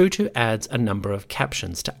 Tutu adds a number of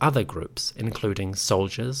captions to other groups, including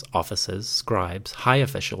soldiers, officers, scribes, high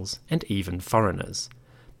officials, and even foreigners.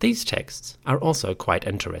 These texts are also quite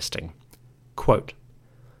interesting. Quote,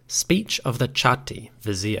 "Speech of the Chatti,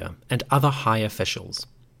 vizier, and other high officials.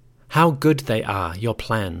 How good they are, your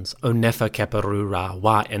plans, O Nefer-Keperu-Ra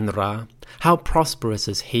Wa-En-Ra! How prosperous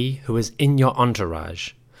is he who is in your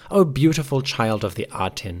entourage! O beautiful child of the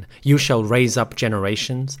Aten, you shall raise up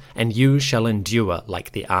generations, and you shall endure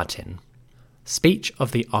like the Aten." Speech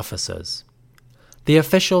of the officers. The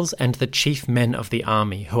officials and the chief men of the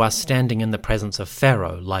army who are standing in the presence of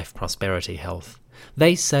Pharaoh, life, prosperity, health.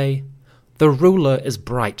 They say, "The ruler is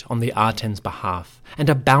bright on the Aten's behalf, and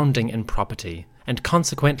abounding in property, and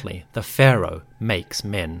consequently the Pharaoh makes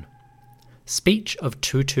men." Speech of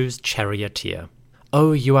Tutu's charioteer.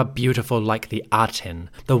 "Oh, you are beautiful like the Aten,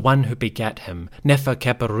 the one who begat him,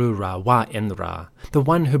 Nefer-Keperu-Ra Wa-En-Ra, the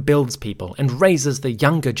one who builds people and raises the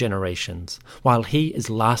younger generations, while he is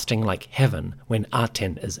lasting like heaven when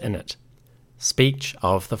Aten is in it." Speech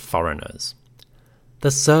of the foreigners.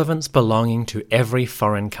 The servants belonging to every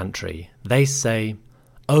foreign country, they say,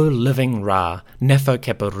 "O living Ra,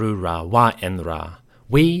 Nefer-Keperu-Ra Wa-En-Ra,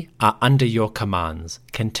 we are under your commands,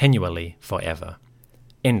 continually forever."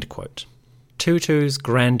 End quote. Tutu's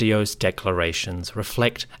grandiose declarations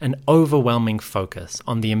reflect an overwhelming focus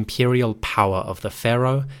on the imperial power of the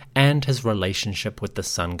pharaoh and his relationship with the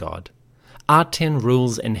sun god. Aten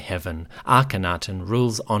rules in heaven, Akhenaten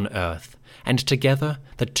rules on earth, and together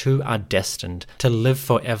the two are destined to live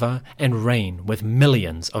forever and reign with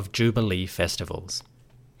millions of jubilee festivals.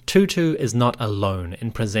 Tutu is not alone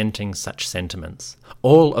in presenting such sentiments.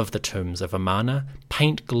 All of the tombs of Amarna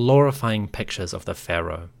paint glorifying pictures of the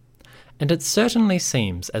pharaoh. And it certainly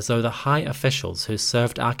seems as though the high officials who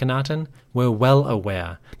served Akhenaten were well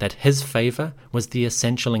aware that his favor was the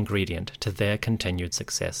essential ingredient to their continued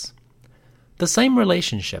success. The same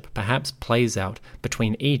relationship perhaps plays out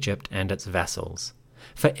between Egypt and its vassals.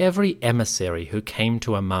 For every emissary who came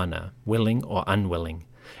to Amarna, willing or unwilling,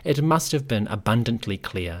 it must have been abundantly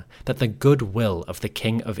clear that the good will of the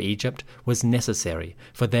king of Egypt was necessary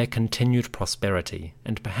for their continued prosperity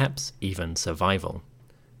and perhaps even survival.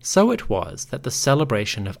 So it was that the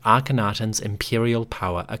celebration of Akhenaten's imperial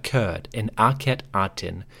power occurred in Akhet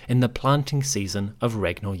Aten in the planting season of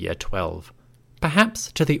regnal year 12.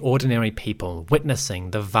 Perhaps to the ordinary people witnessing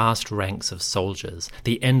the vast ranks of soldiers,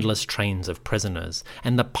 the endless trains of prisoners,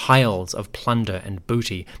 and the piles of plunder and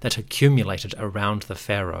booty that accumulated around the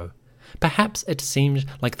pharaoh, perhaps it seemed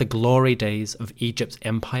like the glory days of Egypt's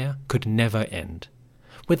empire could never end.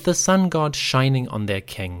 With the sun god shining on their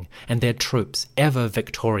king and their troops ever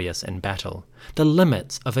victorious in battle, the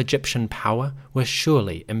limits of Egyptian power were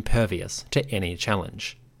surely impervious to any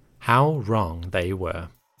challenge. How wrong they were.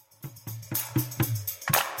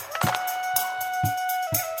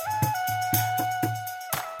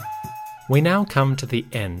 We now come to the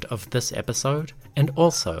end of this episode, and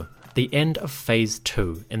also the end of Phase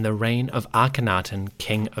 2 in the reign of Akhenaten,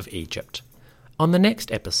 King of Egypt. On the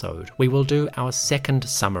next episode, we will do our second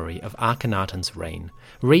summary of Akhenaten's reign,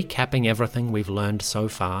 recapping everything we've learned so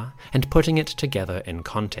far and putting it together in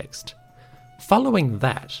context. Following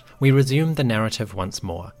that, we resume the narrative once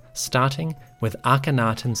more, starting with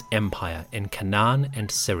Akhenaten's empire in Canaan and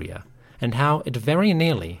Syria, and how it very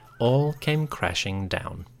nearly all came crashing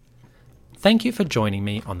down. Thank you for joining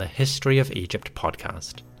me on the History of Egypt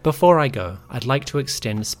podcast. Before I go, I'd like to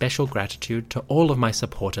extend special gratitude to all of my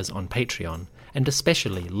supporters on Patreon, and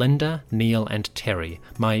especially Linda, Neil, and Terry,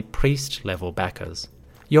 my priest-level backers.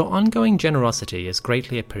 Your ongoing generosity is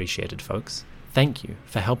greatly appreciated, folks. Thank you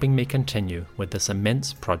for helping me continue with this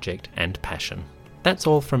immense project and passion. That's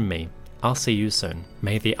all from me. I'll see you soon.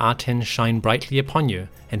 May the A10 shine brightly upon you,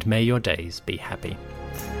 and may your days be happy.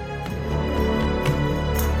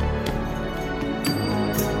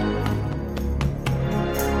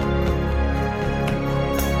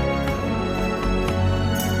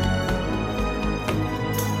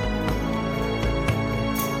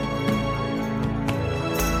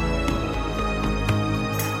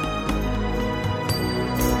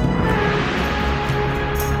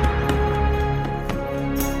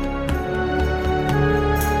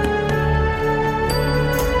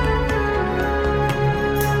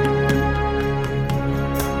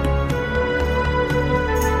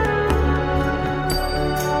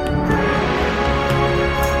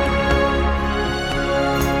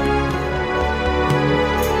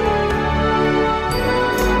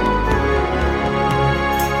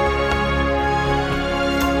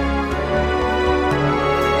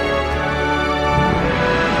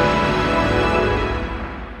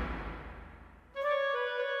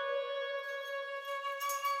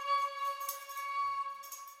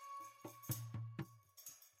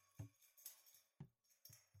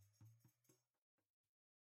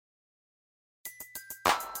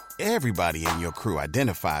 Everybody in your crew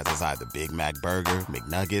identifies as either Big Mac Burger,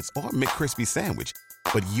 McNuggets, or McCrispy Sandwich.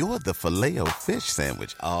 But you're the Filet-O-Fish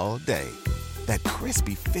Sandwich all day. That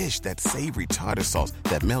crispy fish, that savory tartar sauce,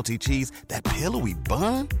 that melty cheese, that pillowy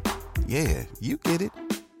bun. Yeah, you get it.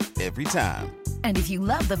 Every time. And if you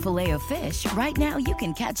love the Filet-O-Fish, right now you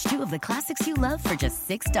can catch two of the classics you love for just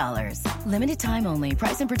 $6. Limited time only.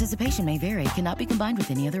 Price and participation may vary. Cannot be combined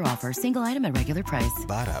with any other offer. Single item at regular price.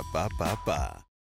 Ba-da-ba-ba-ba.